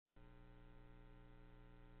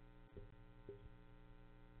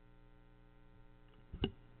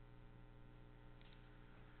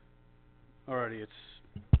Alrighty,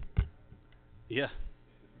 yeah,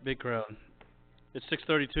 big crowd. It's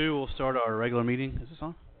 6:32. We'll start our regular meeting. Is this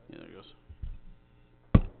on? Yeah, there it goes.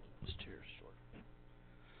 This chair's short.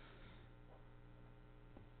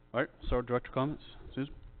 All right, start director comments.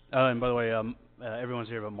 Susan. And by the way, everyone's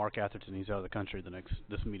here but Mark Atherton. He's out of the country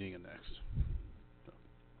this meeting and next. So.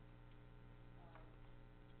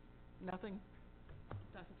 Nothing.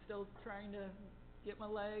 I'm still trying to get my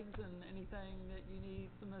legs, and anything that you need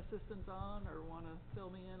some assistance on or want to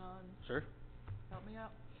fill me in on. Sure. Help me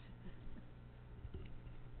out.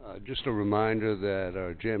 Just a reminder that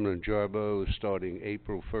our Jamlin Jarbo is starting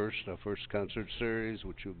April 1st, our first concert series,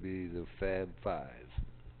 which will be the Fab Five.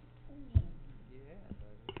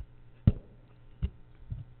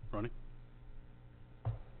 Ronnie?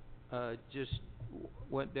 Just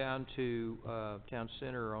went down to Town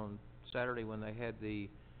Center on Saturday when they had the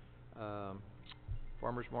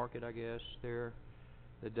farmers market, I guess, there.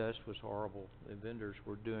 The dust was horrible. The vendors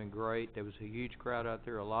were doing great. There was a huge crowd out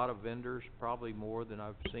there, a lot of vendors, probably more than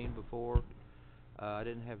I've seen before. I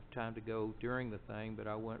didn't have time to go during the thing, but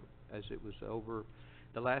I went as it was over.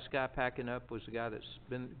 The last guy packing up was the guy that's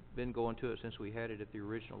been going to it since we had it at the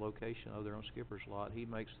original location over there on Skipper's Lot. He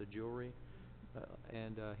makes the jewelry,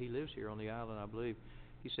 and he lives here on the island, I believe.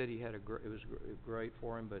 He said he had it was great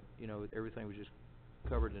for him, but you know, everything was just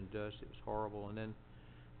covered in dust. It was horrible. And then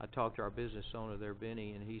I talked to our business owner there,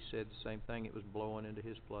 Benny, and he said the same thing. It was blowing into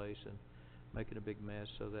his place and making a big mess,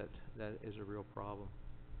 so that is a real problem.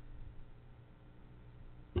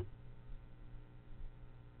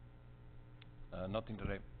 Nothing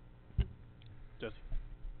today. Jesse.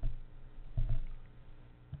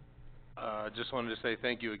 Just wanted to say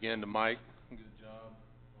thank you again to Mike. Good job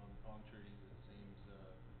on palm trees. It seems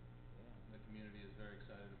the community is very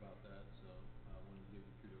excited about that, so I wanted to give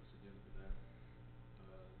you kudos again for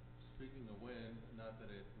that. Speaking of wind, not that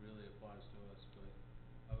it really applies to us, but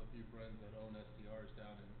I have a few friends that own STRs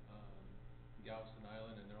down in Galveston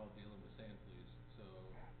Island, and they're all dealing with sand fleas. So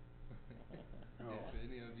if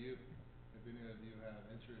any of you have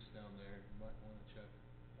interest down there, you might want to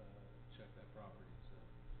check that property. So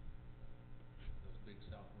those big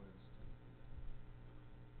south winds tend to do that.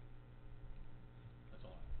 That's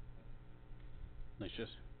all. Nice,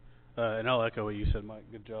 Jesse. And I'll echo what you said, Mike.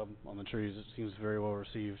 Good job on the trees. It seems very well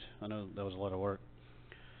received. I know that was a lot of work.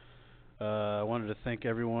 I wanted to thank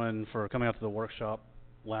everyone for coming out to the workshop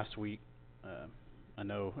last week. I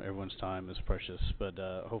know everyone's time is precious, but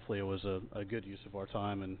hopefully it was a good use of our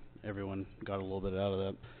time and everyone got a little bit out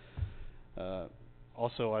of that.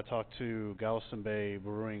 Also, I talked to Galveston Bay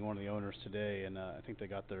Brewing, one of the owners, today, and I think they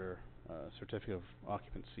got their certificate of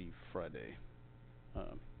occupancy Friday.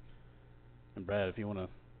 And Brad, if you want to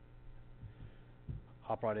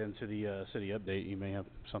hop right into the city update, you may have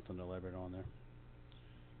something to elaborate on there.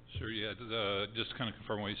 Sure, yeah. Just to kind of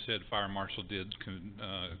confirm what you said, Fire Marshal did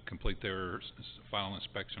complete their final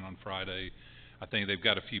inspection on Friday. I think they've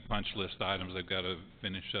got a few punch list items they've got to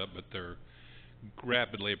finish up, but they're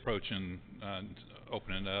rapidly approaching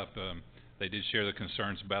opening up. They did share the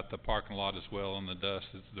concerns about the parking lot as well and the dust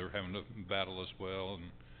that they're having to battle as well,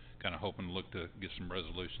 and kind of hoping to look to get some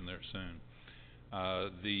resolution there soon.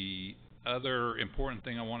 The other important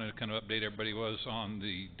thing I wanted to kind of update everybody was on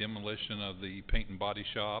the demolition of the paint and body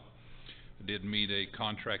shop. I did meet a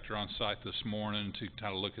contractor on site this morning to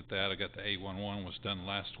kind of look at that. I got the A11 was done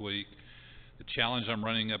last week. The challenge I'm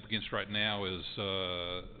running up against right now is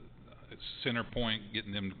Centerpoint,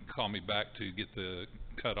 getting them to call me back to get the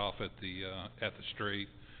cut off at the street.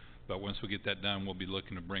 But once we get that done, we'll be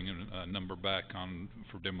looking to bring a number back on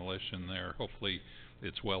for demolition there. Hopefully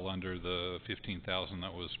it's well under the $15,000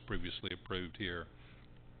 that was previously approved here.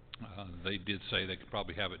 They did say they could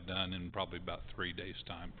probably have it done in probably about 3 days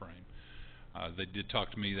time frame. They did talk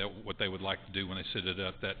to me that what they would like to do when they set it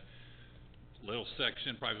up, that little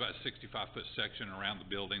section, probably about a 65-foot section around the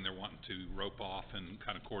building, they're wanting to rope off and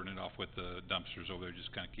kind of cordon it off with the dumpsters over there,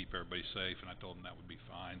 just kind of keep everybody safe, and I told them that would be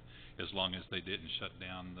fine as long as they didn't shut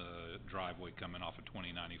down the driveway coming off of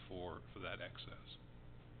 2094 for that access.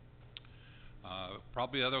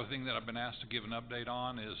 Probably the other thing that I've been asked to give an update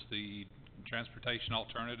on is the Transportation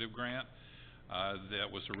Alternative Grant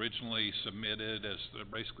that was originally submitted as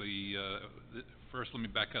basically, first let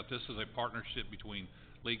me back up, this is a partnership between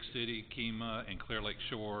League City, Kemah, and Clear Lake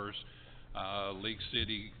Shores. League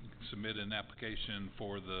City submitted an application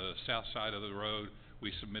for the south side of the road.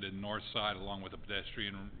 We submitted north side along with a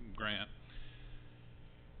pedestrian grant.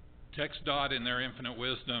 TxDOT, in their infinite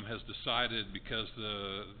wisdom, has decided, because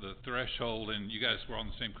the threshold, and you guys were on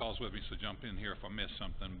the same calls with me, so jump in here if I miss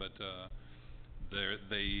something, but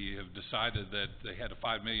They have decided that they had a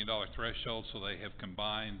 $5 million threshold, so they have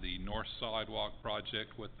combined the north sidewalk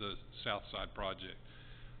project with the south side project.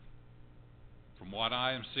 From what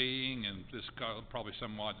I am seeing, and this probably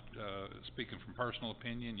somewhat speaking from personal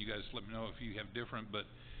opinion, you guys let me know if you have different, but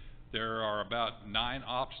there are about 9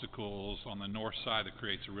 obstacles on the north side that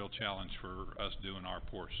creates a real challenge for us doing our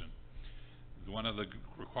portion. One of the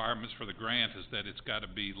requirements for the grant is that it's got to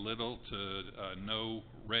be little to no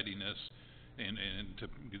readiness and to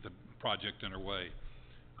get the project underway.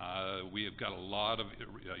 We have got a lot of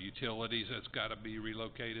utilities that's got to be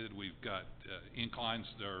relocated. We've got inclines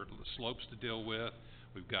or slopes to deal with.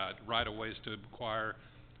 We've got right-of-ways to acquire.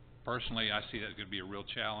 Personally, I see that could be a real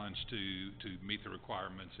challenge to meet the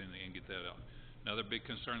requirements and get that up. Another big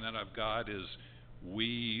concern that I've got is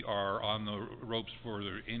we are on the ropes for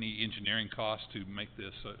any engineering costs to make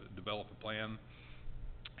this develop a plan,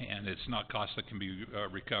 and it's not costs that can be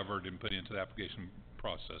recovered and put into the application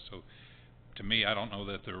process. So to me, I don't know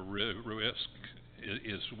that the risk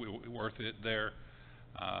is worth it there.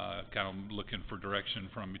 Kind of looking for direction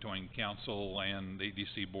from between council and the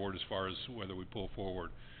EDC board as far as whether we pull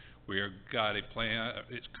forward. We've got a plan.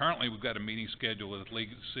 Currently we've got a meeting scheduled with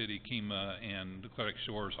League City, Kemah, and Cleric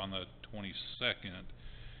Shores on the 22nd,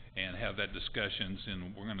 and have that discussions,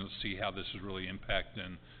 and we're going to see how this is really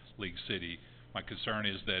impacting League City. My concern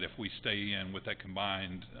is that if we stay in with that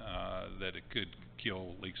combined, that it could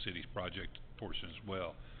kill League City's project portion as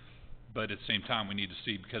well. But at the same time, we need to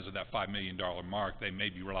see, because of that $5 million mark, they may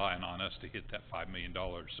be relying on us to hit that $5 million.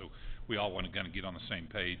 So we all want to kind of get on the same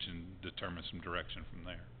page and determine some direction from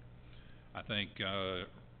there. I think,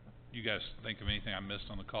 you guys think of anything I missed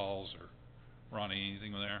on the calls, or Ronnie,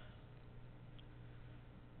 anything there?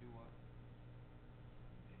 Do what?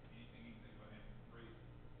 Anything you think about him free?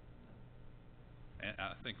 And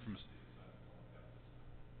I think from I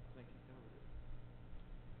think you covered it.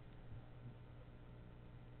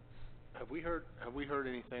 Have we heard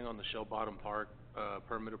anything on the Shell Bottom Park,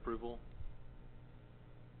 permit approval?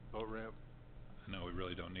 Boat ramp? No, we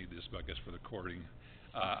really don't need this, but I guess for the recording.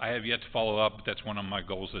 I have yet to follow up, but that's one of my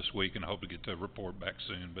goals this week, and I hope to get to report back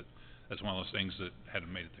soon, but that's one of those things that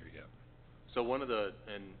hadn't made it there yet. So one of the,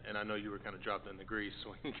 and I know you were kind of dropped in the grease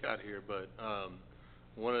when you got here, but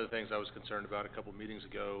one of the things I was concerned about a couple meetings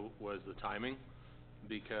ago was the timing,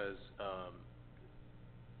 because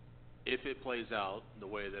if it plays out the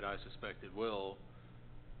way that I suspect it will,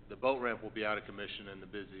 the boat ramp will be out of commission in the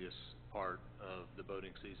busiest part of the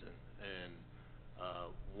boating season. And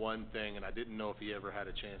one thing, and I didn't know if he ever had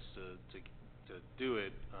a chance to do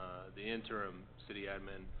it, the interim city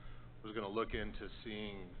admin was going to look into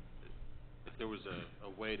seeing if there was a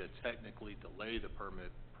way to technically delay the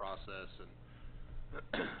permit process. And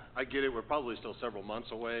I get it, we're probably still several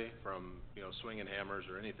months away from, you know, swinging hammers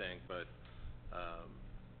or anything, but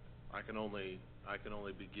I can only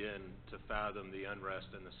begin to fathom the unrest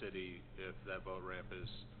in the city if that boat ramp is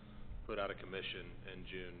put out of commission in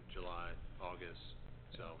June, July, August.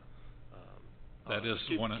 So that is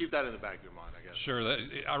keep that in the back of your mind, I guess. Sure.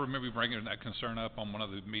 I remember you bringing that concern up on one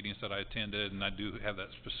of the meetings that I attended, and I do have that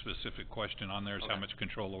specific question on there, is how much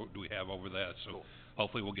control do we have over that? So cool.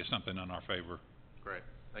 Hopefully we'll get something in our favor. Great.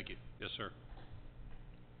 Thank you. Yes, sir.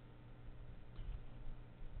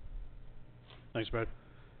 Thanks, Brad.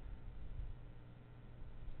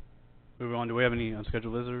 Moving on, do we have any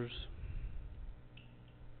unscheduled visitors?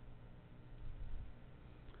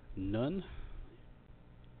 None?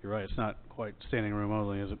 You're right, it's not quite standing room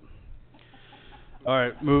only, is it?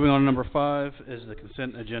 Alright, moving on to number 5 is the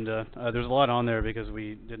consent agenda. There's a lot on there because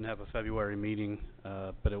we didn't have a February meeting,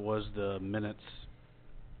 but it was the minutes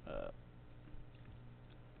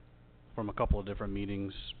from a couple of different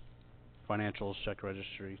meetings, financials, check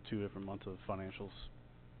registry, 2 different months of financials.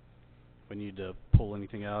 If we need to pull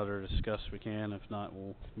anything out or discuss, we can. If not,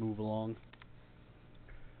 we'll move along.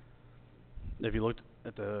 If you looked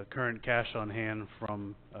at the current cash on hand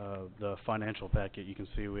from the financial packet, you can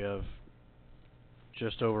see we have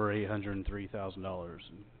just over $803,000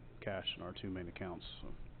 in cash in our 2 main accounts. So.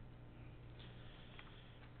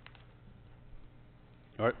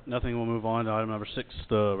 Alright, nothing, we'll move on to item number 6,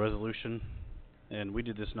 the resolution. And we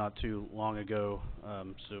did this not too long ago,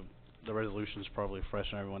 so the resolution's probably fresh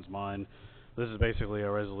in everyone's mind. This is basically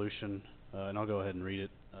a resolution, and I'll go ahead and read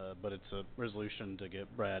it, but it's a resolution to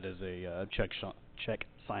get Brad as a check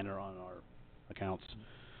signer on our accounts.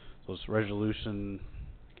 So it's resolution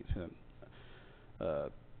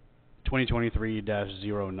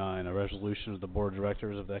 2023-09, a resolution of the Board of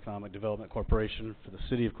Directors of the Economic Development Corporation for the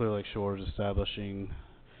City of Clear Lake Shores, establishing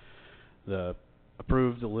the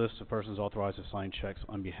list of persons authorized to sign checks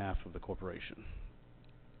on behalf of the corporation.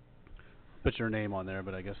 put your name on there,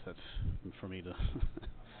 but I guess that's for me to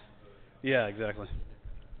yeah, exactly.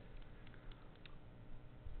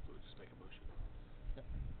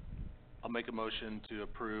 I'll make a motion to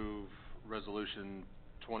approve resolution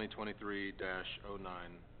 2023-09,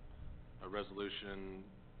 a resolution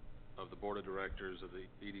of the Board of Directors of the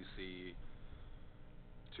EDC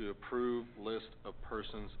to approve list of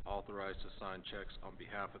persons authorized to sign checks on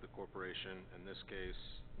behalf of the corporation, in this case,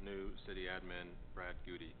 new city admin Brad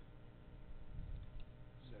Goody.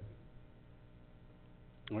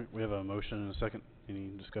 Alright, we have a motion and a second. Any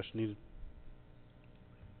discussion needed?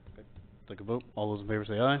 Okay, take a vote. All those in favor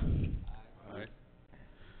say aye. Aye.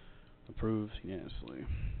 Approved unanimously.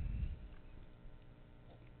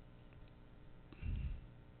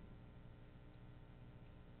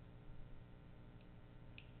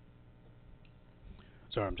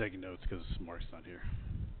 Sorry, I'm taking notes 'cause Mark's not here.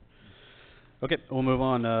 Okay, we'll move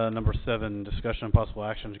on. Number 7, discussion and possible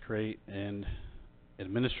action to create an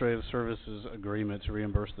administrative services agreement to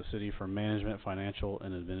reimburse the city for management, financial,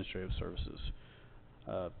 and administrative services.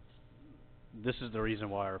 This is the reason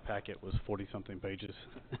why our packet was 40-something pages.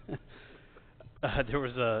 There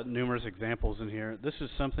was numerous examples in here. This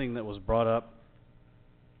is something that was brought up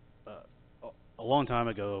a long time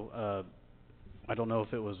ago. I don't know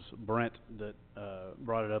if it was Brent that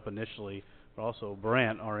brought it up initially, but also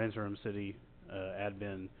Brent, our interim city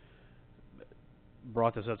admin,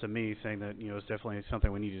 brought this up to me, saying that it's definitely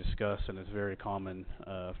something we need to discuss, and it's very common.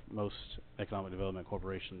 Most economic development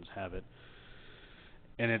corporations have it,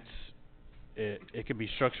 and it can be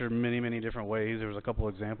structured many different ways. There was a couple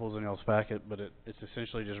examples in y'all's packet, but it's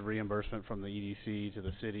essentially just reimbursement from the EDC to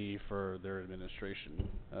the city for their administration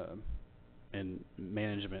and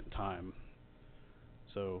management time.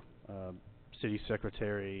 So, city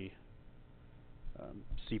secretary,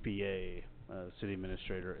 CPA, city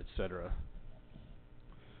administrator, etc.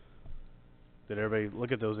 Did everybody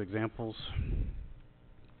look at those examples?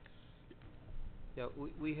 Yeah,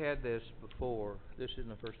 we had this before. This isn't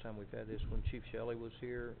the first time we've had this. When Chief Shelley was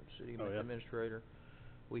here, city Oh, yeah. administrator,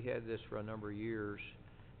 we had this for a number of years.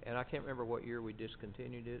 And I can't remember what year we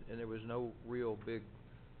discontinued it, and there was no real big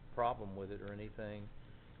problem with it or anything.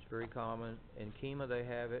 It's very common. In Kemah they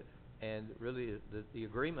have it, and really the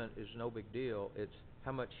agreement is no big deal. It's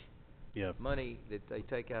how much Yeah. money that they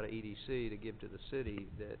take out of EDC to give to the city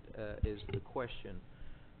that is the question,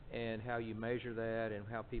 and how you measure that and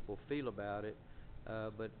how people feel about it.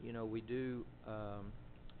 But we do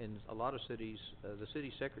in a lot of cities, the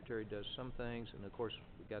city secretary does some things, and of course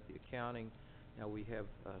we got the accounting. Now we have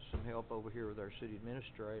some help over here with our city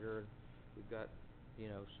administrator. We've got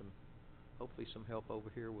hopefully some help over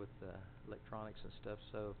here with electronics and stuff.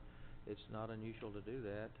 So it's not unusual to do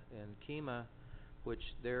that. And Kemah,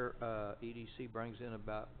 which their EDC brings in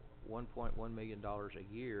about $1.1 million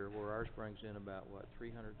a year, where ours brings in about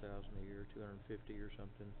 $300,000 a year, $250 or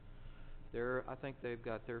something. I think they've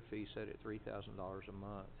got their fee set at $3,000 a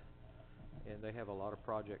month, and they have a lot of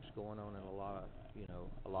projects going on and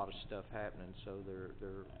a lot of stuff happening. So there's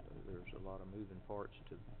a lot of moving parts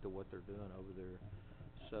to what they're doing over there.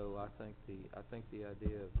 So I think the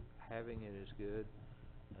idea of having it is good.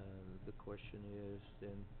 The question is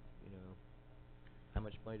then, how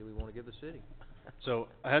much money do we want to give the city? So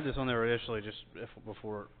I had this on there initially, just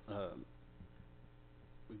before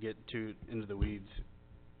we get into the weeds.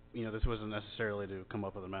 This wasn't necessarily to come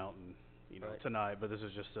up with an amount and Right. tonight, but this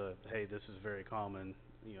is just hey, this is very common.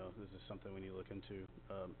 This is something we need to look into.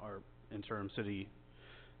 Our interim city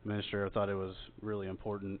administrator thought it was really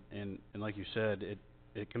important, and like you said,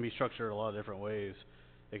 it can be structured a lot of different ways.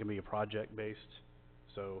 It can be a project based.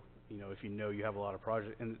 So if you have a lot of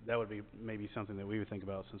projects, and that would be maybe something that we would think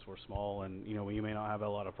about since we're small, and you may not have a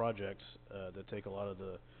lot of projects that take a lot of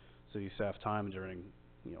the city staff time during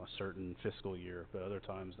a certain fiscal year, but other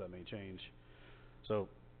times that may change. So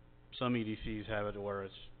some EDCs have it where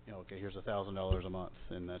it's okay, here's $1,000 a month,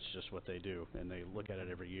 and that's just what they do, and they look at it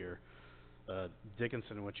every year.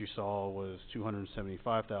 Dickinson, what you saw was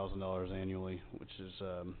 $275,000 annually, which is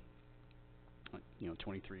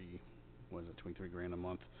 23 grand a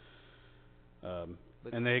month.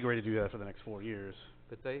 And they agreed to do that for the next 4 years.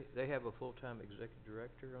 But they have a full-time executive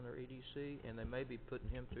director on their EDC, and they may be putting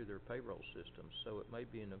him through their payroll system, so it may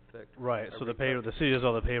be in effect. Right, so the city does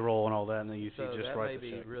all the payroll and all that, and the EDC So just that writes may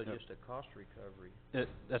the be check. really Yep. just a cost recovery.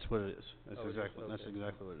 That's what it is. That's Oh, it is? that's Okay.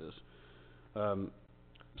 exactly what it is.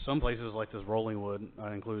 Some places like this Rollingwood,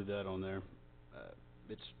 I included that on there.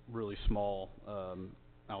 It's really small,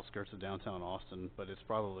 outskirts of downtown Austin, but it's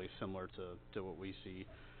probably similar to what we see.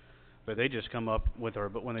 But they just come up with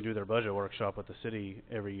but when they do their budget workshop with the city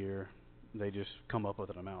every year, they just come up with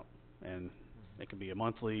an amount, and It could be a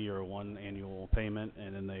monthly or one annual payment,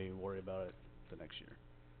 and then they worry about it the next year.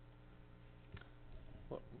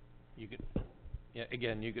 Well, you could, yeah,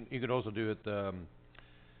 again, you could also do it,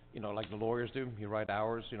 you know, like the lawyers do. You write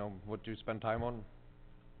hours, you know, what you spend time on.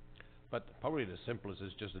 But probably the simplest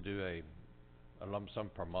is just to do a lump sum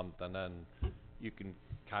per month, and then you can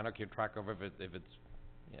kind of keep track of if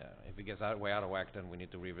it gets way out of whack, then we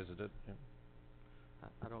need to revisit it. Yeah.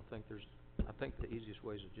 I don't think there's, I think the easiest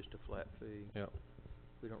way is just a flat fee. Yeah.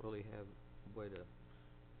 We don't really have a way to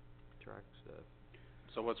track stuff.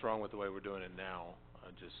 So what's wrong with the way we're doing it now?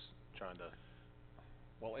 Just trying to,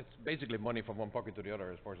 Well, it's basically money from one pocket to the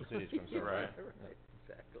other as far as the city's concerned. Right. Right,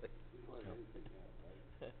 exactly.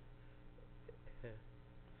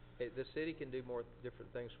 The city can do more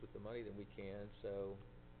different things with the money than we can, so,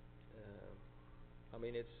 I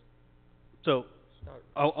mean, it's So, not,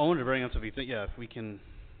 I wanted to bring up, if you think, yeah, if we can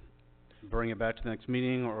bring it back to the next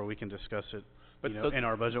meeting, or we can discuss it, But you know, does- in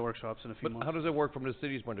our budget workshops in a few But months. how does it work from the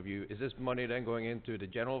city's point of view? Is this money then going into the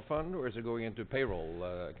general fund, or is it going into payroll,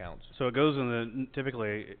 accounts? So it goes in the,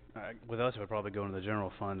 typically, with us, it would probably go into the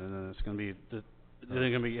general fund, and then it's gonna be, then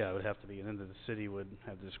it's gonna be, yeah, it would have to be, and then the city would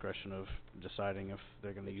have the discretion of deciding if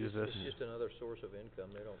they're gonna use this. it's just another source of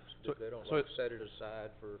income. So- They don't so like it- set it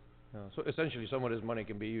aside for, So essentially, some of this money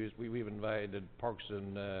can be used, we've invited Parks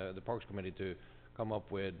and, the Parks Committee to come up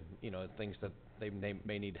with, you know, things that they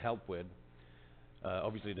may need help with.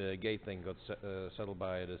 Obviously, the gate thing got settled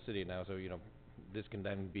by the city now, so, you know, this can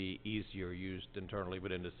then be easier used internally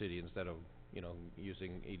within the city instead of, you know,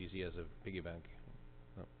 using EDC as a piggy bank.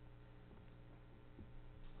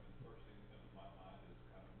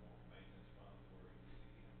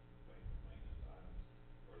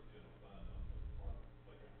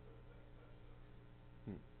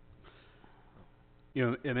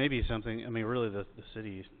 You know, it may be something, I mean, really, the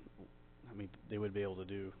cities, I mean, they would be able to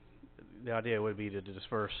do, the idea would be to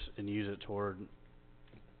disperse and use it toward,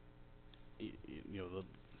 you know,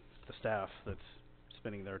 the staff that's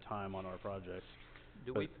spending their time on our projects.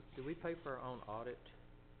 do But- we pay for our own audit?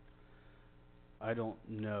 I don't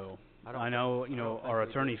know. I don't I think- know, I you don't know, think our we do.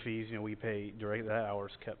 attorney fees, you know, we pay direct, that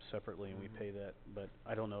hour's kept separately, and we Mhm. pay that, but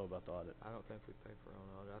I don't know about the audit. I don't think we pay for our own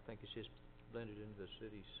audit. I think it's just blended into the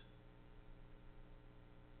city's.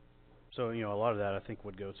 So, you know, a lot of that, I think,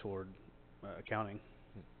 would go toward, accounting.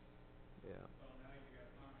 Yeah.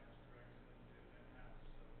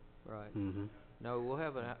 Right. Mm-hmm. No, we'll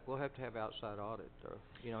have to have outside audit, or,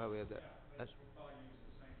 you know, how we have that. That's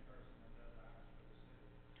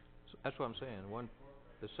That's what I'm saying,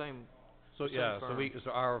 the same, So, Same yeah, firm.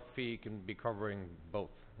 so our fee can be covering both,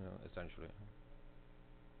 you know, essentially.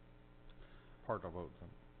 Part of both.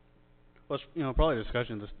 Well, it's, you know, probably a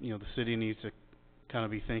discussion, you know, the city needs to kind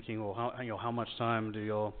of be thinking, well, how, you know, how much time do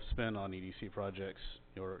y'all spend on EDC projects?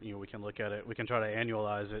 Or, you know, we can look at it, we can try to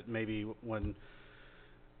annualize it, maybe when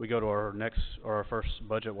we go to our first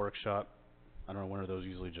budget workshop, I don't know, when are those,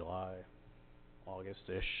 usually July,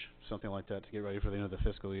 August-ish, something like that, to get ready for the end of the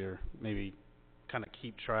fiscal year. Maybe kind of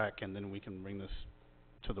keep track, and then we can bring this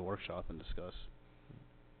to the workshop and discuss.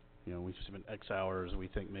 You know, we've spent X hours, we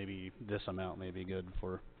think maybe this amount may be good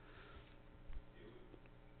for.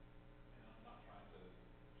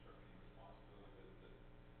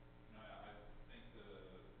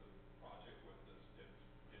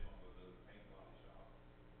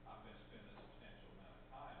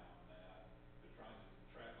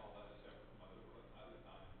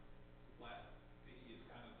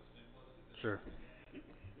 Sure.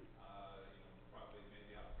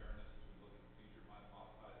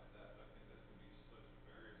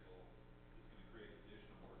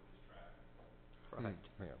 right.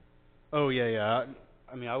 Yeah. Oh, yeah.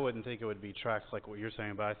 I mean, I wouldn't think it would be tracked like what you're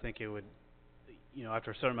saying, but I think it would, you know,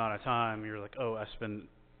 after a certain amount of time, you're like, oh, I spend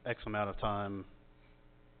X amount of time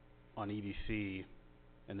on EDC,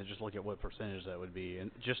 and then just look at what percentage that would be,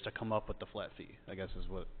 and just to come up with the flat fee, I guess is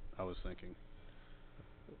what I was thinking.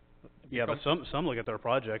 Yeah, but some look at their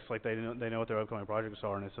projects, like they know what their upcoming projects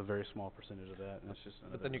are, and it's a very small percentage of that, and it's just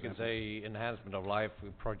another But then you can example. say enhancement of life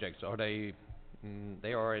projects, are they,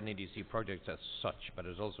 they are an EDC projects as such, but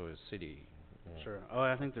it's also a city. Sure. Oh,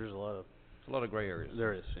 I think there's a lot of, It's a lot of gray areas.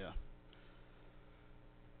 there is, yeah.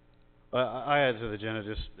 I added to the agenda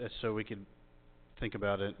just so we could think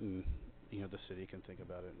about it, and, you know, the city can think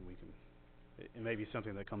about it, and we can, it may be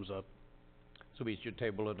something that comes up. So we should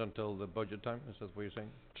table it until the budget time, is that what you're saying?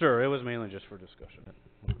 Sure, it was mainly just for discussion.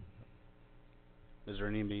 Is there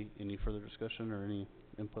any further discussion or any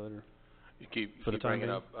input, or? you keep For the time bringing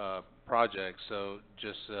being? up, projects, so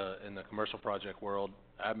just, in the commercial project world,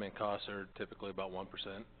 admin costs are typically about 1%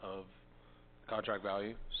 of contract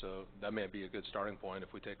value, so that may be a good starting point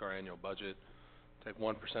if we take our annual budget, take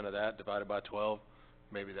 1% of that, divided by 12,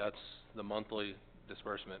 maybe that's the monthly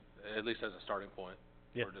disbursement, at least as a starting point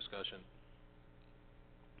Yeah. for discussion.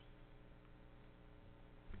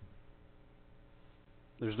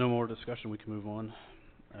 There's no more discussion, we can move on.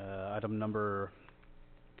 Item number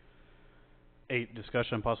 8,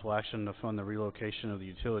 discussion and possible action to fund the relocation of the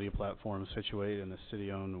utility platform situated in the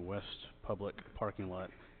city-owned west public parking lot.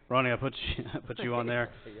 Ronnie, I put you, I put you on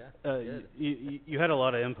there. Yeah, good. You had a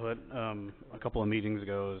lot of input, a couple of meetings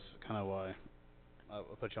ago is kinda why I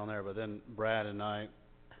put you on there, but then Brad and I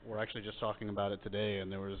were actually just talking about it today,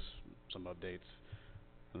 and there was some updates.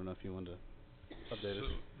 I don't know if you wanted to update us.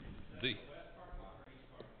 So, the,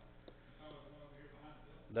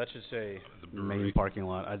 That should say The main brewery. parking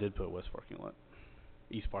lot. I did put west parking lot.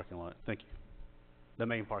 East parking lot. Thank you. The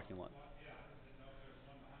main parking lot.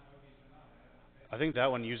 I think that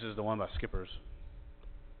one uses the one by Skipper's.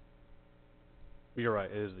 You're right,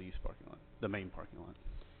 it is the east parking lot. The main parking lot.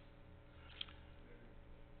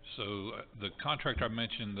 so, the contractor I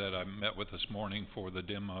mentioned that I met with this morning for the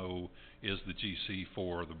demo is the GC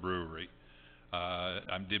for the brewery.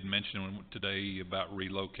 I did mention today about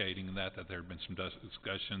relocating that there had been some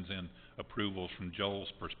discussions and approvals from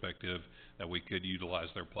Joel's perspective that we could utilize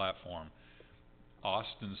their platform.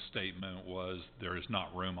 Austin's statement was there is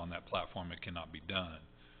not room on that platform, it cannot be done.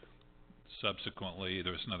 Subsequently,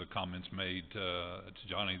 there was another comments made to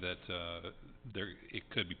Johnny that it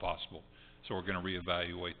could be possible. So we're gonna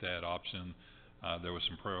reevaluate that option. There was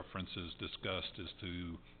some preferences discussed as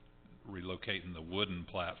to relocating the wooden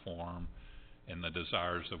platform and the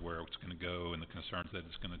desires of where it's gonna go and the concerns that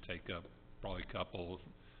it's gonna take up probably a couple.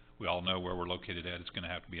 We all know where we're located at, it's gonna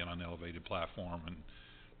have to be on an elevated platform, and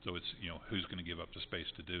so it's, who's gonna give up the space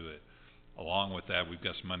to do it? Along with that, we've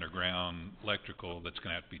got some underground electrical that's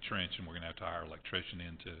gonna have to be trenched, and we're gonna have to hire an electrician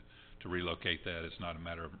in to relocate that. It's not a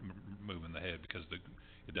matter of moving the head, because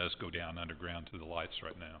it does go down underground to the lights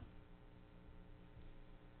right now.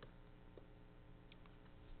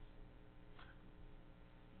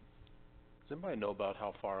 Does anybody know about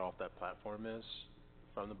how far off that platform is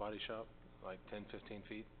from the body shop? Like 10, 15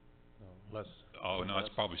 feet? No, less. Oh, no, it's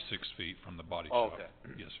Less? probably 6 feet from the body Oh, shop.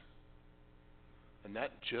 okay. Yes, sir. And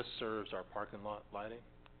that just serves our parking lot lighting?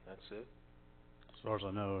 That's it? As far as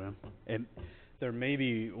I know, yeah. And there may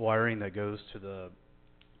be wiring that goes to the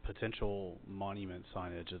potential monument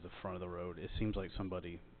signage at the front of the road. It seems like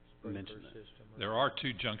somebody mentioned it. There are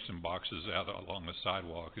 2 junction boxes out along the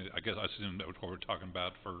sidewalk. I guess I assume that what we're talking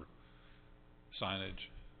about for signage.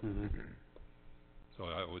 Mhm. So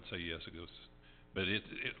I would say yes, it goes, but it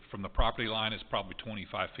from the property line, it's probably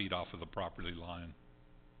 25 feet off of the property line.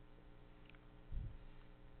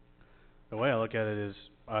 The way I look at it is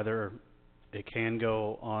either it can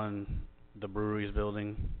go on the brewery's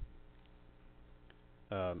building,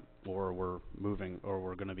 or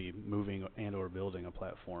we're gonna be moving and or building a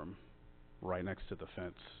platform right next to the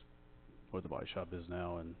fence where the body shop is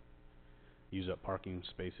now and use up parking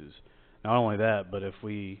spaces. Not only that, but if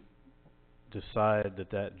we decide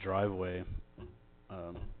that driveway,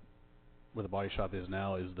 where the body shop is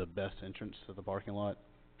now is the best entrance to the parking lot,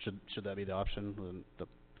 should that be the option, then the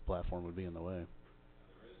platform would be in the way.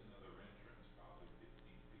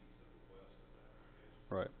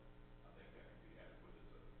 Right.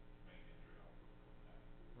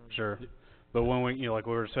 Sure, but when we, like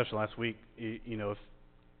we were discussing last week, if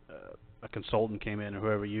a consultant came in or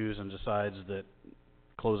whoever used and decides that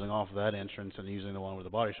closing off that entrance and using the one where the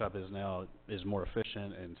body shop is now is more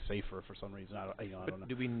efficient and safer for some reason, I don't know. But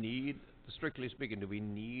do we need, strictly speaking, do we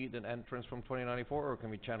need an entrance from 2094, or can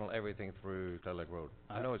we channel everything through Clear Lake Road?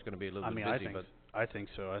 I know it's gonna be a little bit busy, but. I think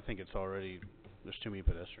so. I think it's already, there's too many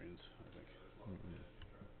pedestrians, I think.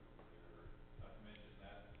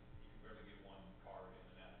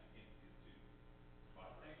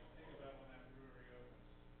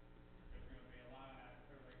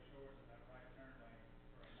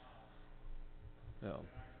 Yeah.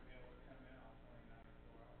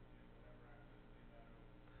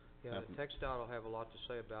 Yeah, Yep. the TxDOT will have a lot to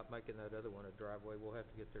say about making that other one a driveway. We'll have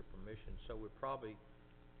to get their permission, so we're probably,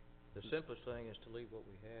 the simplest thing is to leave what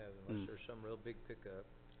we have unless there's some real big pickup.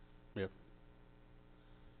 Yep.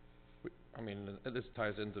 I mean, this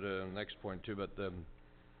ties into the next point too, but,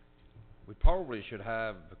 we probably should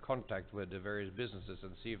have contact with the various businesses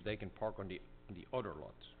and see if they can park on the other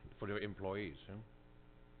lots for their employees, you know?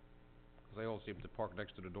 'Cause they all seem to park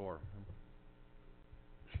next to the door,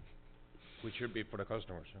 which should be for the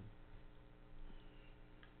customers,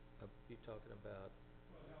 You talking about,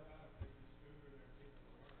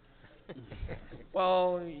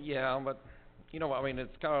 Well, yeah, but, I mean,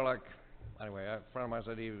 it's kinda like, anyway, a friend of mine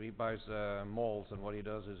said he buys, malls, and what he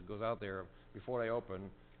does is goes out there before they open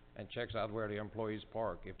and checks out where the employees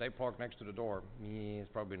park. If they park next to the door, it's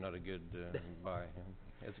probably not a good, buy.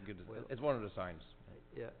 It's a good, Well- it's one of the signs.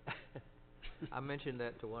 Yeah. I mentioned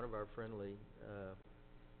that to one of our friendly,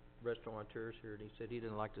 restaurateurs here, and he said he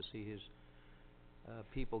didn't like to see his,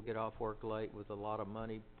 people get off work late with a lot of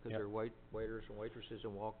money, cause Yep. they're waiters and waitresses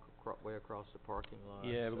and walk way across the parking lot.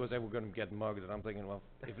 Yeah, so- because they were gonna get mugged, and I'm thinking, well,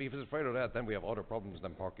 if he's afraid of that, then we have other problems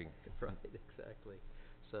than parking. Right, exactly.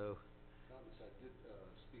 So, Thomas, I did,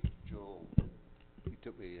 speak to Joel. He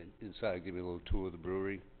took me inside, gave me a little tour of the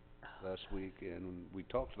brewery last week, and we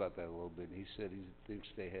talked about that a little bit, and he said he thinks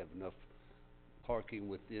they have enough parking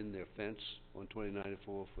within their fence on 29-4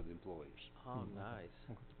 for the employees. oh,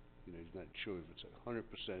 nice. You know, he's not sure if it's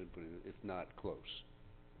 100%, but if not, close.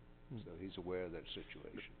 Mm. So he's aware of that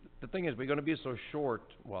situation. The thing is, we're gonna be so short,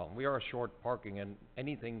 well, we are short parking, and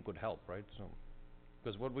anything could help, right? So,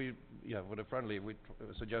 because what we, with a friendly, we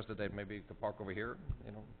suggested that maybe you could park over here,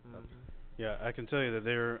 you know? Mhm. Yeah, I can tell you that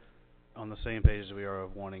they're on the same page as we are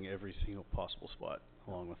of wanting every single possible spot,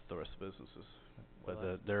 along with the rest of the businesses. But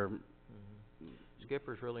Well, they're, Mhm.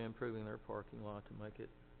 Skipper's really improving their parking lot to make it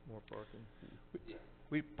more parking.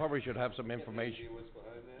 We probably should have some information. What's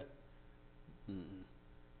behind that? mm.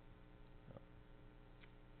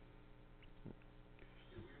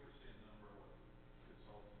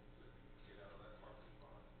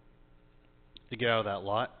 To get out of that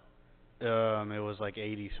lot, it was like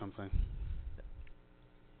 80 something.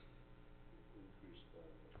 Increased by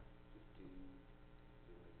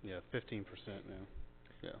 15. Yeah, 15% now.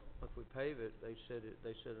 Yeah. If we pave it, they said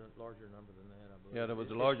a larger number than that, I believe. Yeah, there was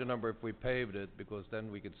a larger number if we paved it, because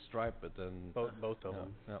then we could stripe it and. Both of Yeah,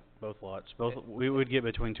 them, yeah. both lots. We would get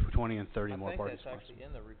between 20 and 30 more parking I think spots. that's actually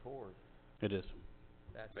in the report. It is.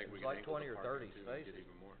 That's, Think we it's can like ankle 20 the or parking 30 too and spaces. get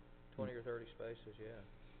even more. 20 or 30 spaces, yeah.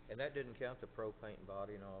 And that didn't count the pro paint and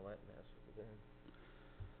body and all that mess over there.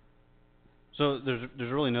 So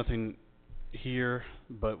there's really nothing here,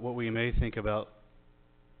 but what we may think about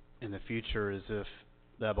in the future is if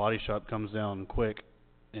that body shop comes down quick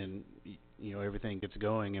and you know everything gets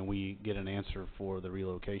going and we get an answer for the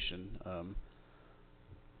relocation,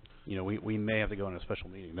 you know we may have to go in a special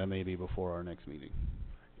meeting. That may be before our next meeting.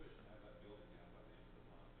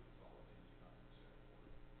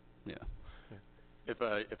 Yeah.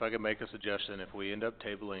 If I could make a suggestion, if we end up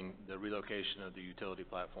tabling the relocation of the utility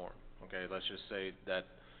platform, okay, let's just say that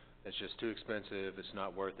it's just too expensive, it's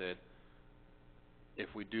not worth it. If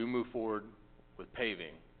we do move forward with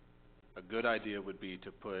paving, a good idea would be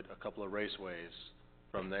to put a couple of raceways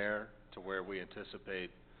from there to where we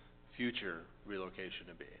anticipate future relocation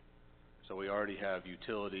to be. So we already have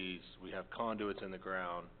utilities, we have conduits in the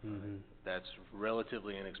ground, Mm-hmm. that's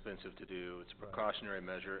relatively inexpensive to do, it's a Right. precautionary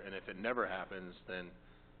measure, and if it never happens, then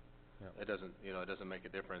Yep. it doesn't, it doesn't make a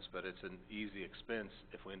difference, but it's an easy expense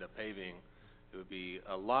if we end up paving. It would be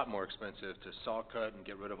a lot more expensive to saw cut and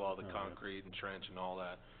get rid of all the Oh, yeah. concrete and trench and all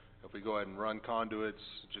that. If we go ahead and run conduits,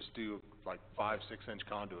 just do like 5-6 inch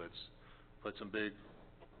conduits, put some big,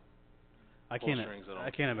 I Pull can't strings on 'em.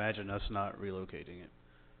 I can't imagine us not relocating it.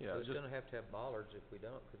 Yeah, It's just, gonna have to have bollards if we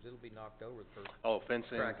don't, 'cause it'll be knocked over for,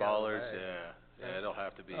 fencing, Crack out of the bollards, bag. yeah, Yeah. it'll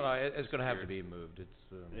have to be. no, it's gonna have to secured. be moved,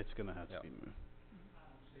 It's gonna have to Yeah. be moved.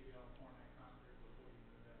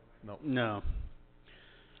 no. No.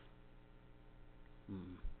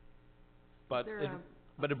 Mm. But There, it,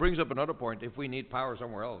 but it brings up another point, if we need power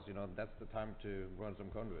somewhere else, that's the time to run some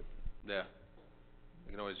conduit. Yeah,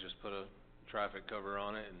 you can always just put a traffic cover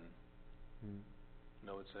on it and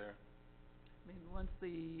know it's there. I mean, once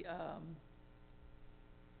the,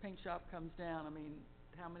 paint shop comes down, I mean,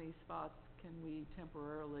 how many spots can we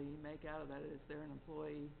temporarily make out of that? Is there an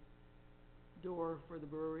employee door for the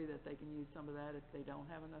brewery that they can use some of that if they don't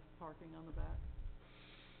have enough parking on the back?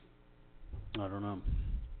 I don't know.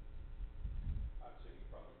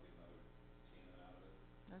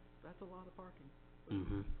 That's a lot of parking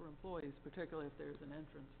Mhm. for employees, particularly if there's an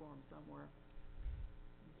entrance for them somewhere.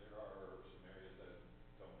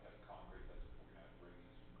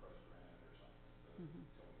 Mhm.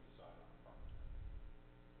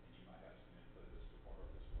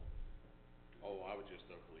 Oh, I would just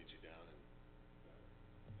throw caliche down and,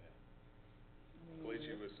 I mean,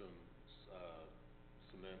 caliche with some,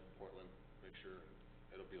 cement, Portland, make sure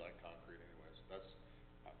it'll be like concrete anyways.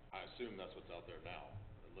 I assume that's what's out there now,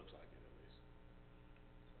 it looks like it at least.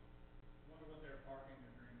 Wonder what their parking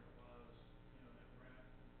agreement was, that Brent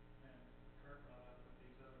and Kurt brought up with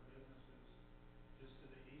these other businesses just to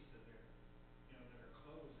the east of there, that are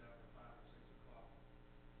closed after 5 or 6 o'clock.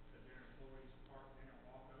 Could their employees park there and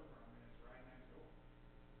walk over? I mean, it's right next door.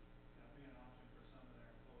 Being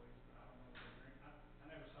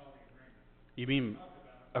You mean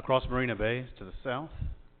across Marina Bay to the south?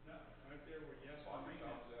 No, right there where Yes Marine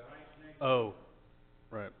is, right next. Oh,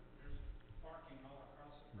 right. There's parking all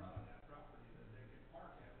across the front of that property that they can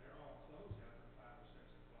park at, they're all closed after 5 or 6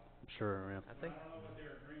 o'clock. Sure, yeah. I But think, I don't know what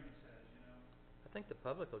their agreement says, you know, I think the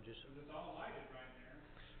public will just, because it's all lighted right there.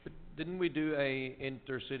 But didn't we do a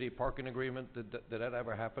intercity parking agreement? Did that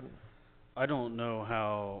ever happen? I don't know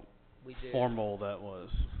how we did. formal that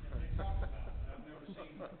was. Yeah, they talked about it, I've never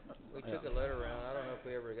seen it. We took a letter around, I don't know if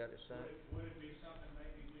we ever got it signed. Would it be something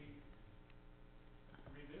maybe we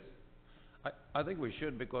revisit? I think we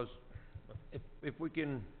should, because if we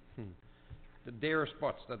can, the dare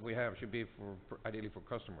spots that we have should be for ideally for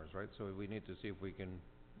customers, right? So we need to see if we can,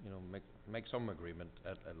 you know, make some agreement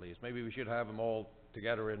at least. Maybe we should have them all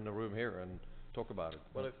together in the room here and talk about it.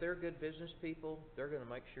 Well, if they're good business people, they're gonna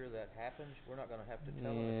make sure that happens, we're not gonna have to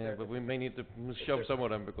tell them if Yeah, they're. but we may need to shove some of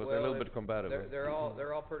them because they're a little bit combative. They're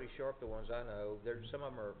all pretty sharp, the ones I know, some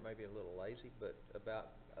of them are maybe a little lazy, but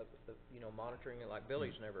about, you know, monitoring it, like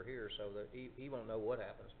Billy's never here, so that he won't know what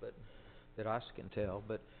happens, but, that I can tell,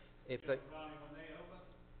 but if You they, know, Ronnie, when they open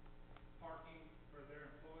parking for their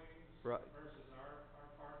employees Right. versus our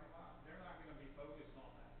parking lot, they're not gonna be focused on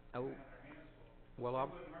that. Oh. They're gonna have their hands full. well, It I'm,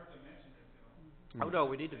 wouldn't hurt to mention it to them. oh, no,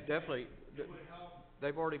 we need to definitely, It would help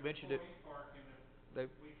they've already mentioned it, employee parking if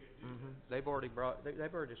they've, we could do that. they've already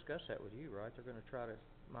they've already discussed that with you, right? They're gonna try to,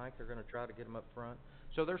 Mike, they're gonna try to get them up front,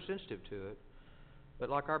 so they're sensitive to it. But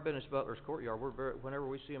like our business Butler's Courtyard, we're whenever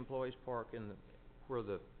we see employees park where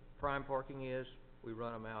the prime parking is, we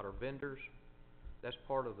run them out, or vendors. That's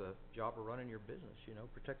part of the job of running your business, you know,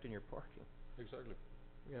 protecting your parking, Exactly.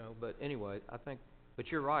 you know, but anyway, I think,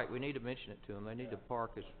 but you're right, we need to mention it to them, they need to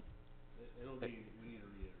park as, It'll be, we need to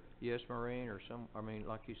reiterate. Yes Marine or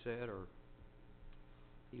like you said, or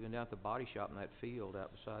even down at the body shop in that field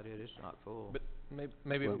out beside it, it's not full. But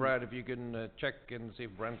maybe Well- Brad, if you can check and see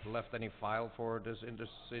if Brent left any file for this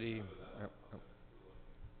intercity.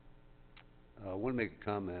 I wanna make a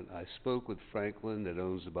comment. I spoke with Franklin that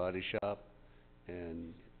owns the body shop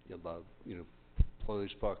and about, you know,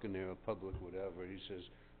 employees parking there, public, whatever. He says,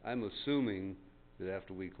 I'm assuming that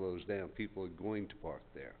after we close down, people are going to park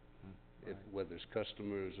there. If, whether it's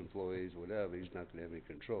customers, employees, whatever, he's not gonna have any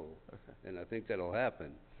control. Okay. And I think that'll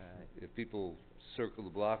happen. Alright. If people circle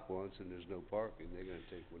the block once and there's no parking, they're gonna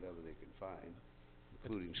take whatever they can find,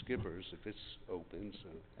 including Skippers if it's open, so.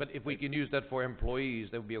 But if we can use that for employees,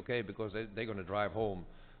 that would be okay, because they're gonna drive home.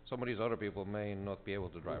 Some of these other people may not be able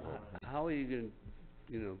to drive home. How are you gonna,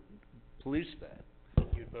 you know, police that?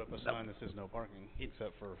 You'd put up a sign that says no parking,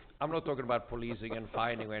 except for, I'm not talking about policing and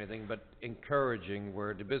fining or anything, but encouraging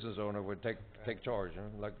where the business owner would take charge, you know,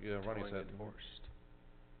 like Ronnie said. Well,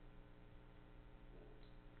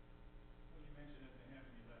 you mention it to him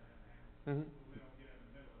and you let him handle it. Mhm. We don't get in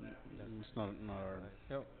the middle of that, we it's not our,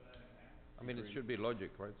 Yeah. let him handle I mean, it should be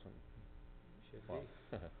logic, right? So, Should well,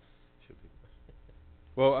 be. should be.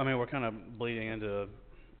 well, I mean, we're kinda bleeding into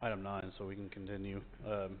item 9, so we can continue.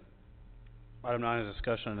 Item 9 is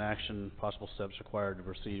discussion and action, possible steps required to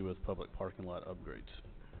proceed with public parking lot upgrades.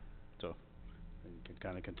 So, we can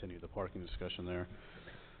kinda continue the parking discussion there.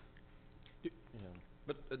 Yeah.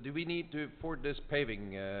 But do we need to, for this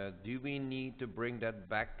paving, do we need to bring that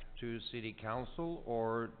back to city council,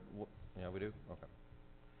 or yeah, we do? Okay.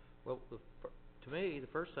 Well, to me, the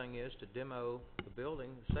first thing is to demo the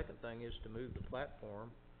building, the second thing is to move the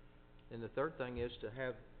platform, and the third thing is to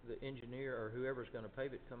have the engineer or whoever's gonna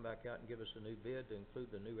pave it come back out and give us a new bid to include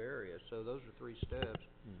the new area. So those are 3 steps,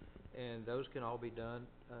 and those can all be done,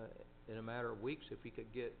 in a matter of weeks if we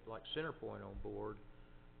could get like Centerpoint on board,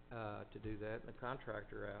 to do that, and the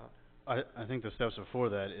contractor out. I think the steps before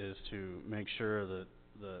that is to make sure that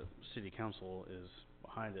the city council is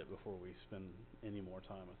behind it before we spend any more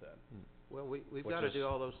time with that. Well, we've Which gotta is- do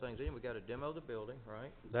all those things, we gotta demo the building,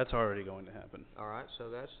 right? That's already going to happen. All right, so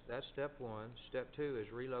that's step 1. Step 2 is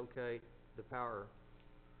relocate the power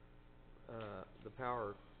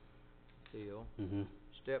deal. Mm-hmm.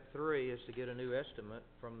 Step 3 is to get a new estimate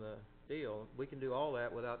from the deal. We can do all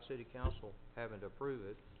that without city council having to approve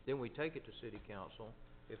it. Then we take it to city council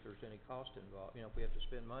if there's any cost involved. You know, if we have to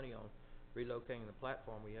spend money on relocating the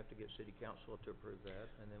platform, we have to get city council to approve that,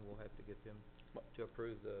 and then we'll have to get them to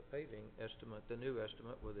approve the paving estimate, the new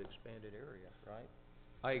estimate with the expanded area, right?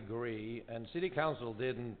 I agree, and city council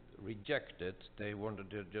didn't reject it, they wanted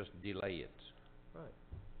to just delay it, Right.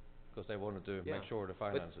 because they wanted to Yeah. make sure the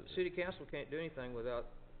finances. But city council can't do anything without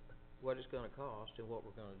what it's gonna cost and what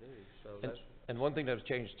we're gonna do, so And, that's, and one thing that's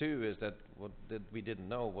changed too is that we didn't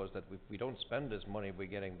know was that if we don't spend this money we're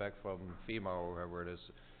getting back from FEMA or whoever it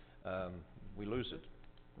is, we lose it,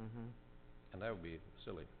 mhm. and that would be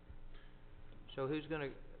silly. So who's gonna,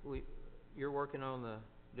 you're working on the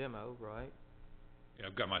demo, right? Yeah,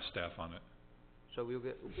 I've got my staff on it. So we'll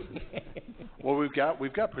get, Well, we've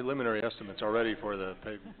got preliminary estimates already for the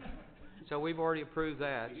pavement. so we've already approved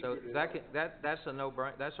that, so that's a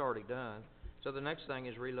no-brainer, that's already done. So the next thing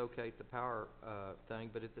is relocate the power, thing,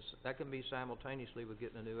 but that can be simultaneously with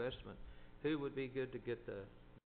getting a new estimate. Who would be good to get the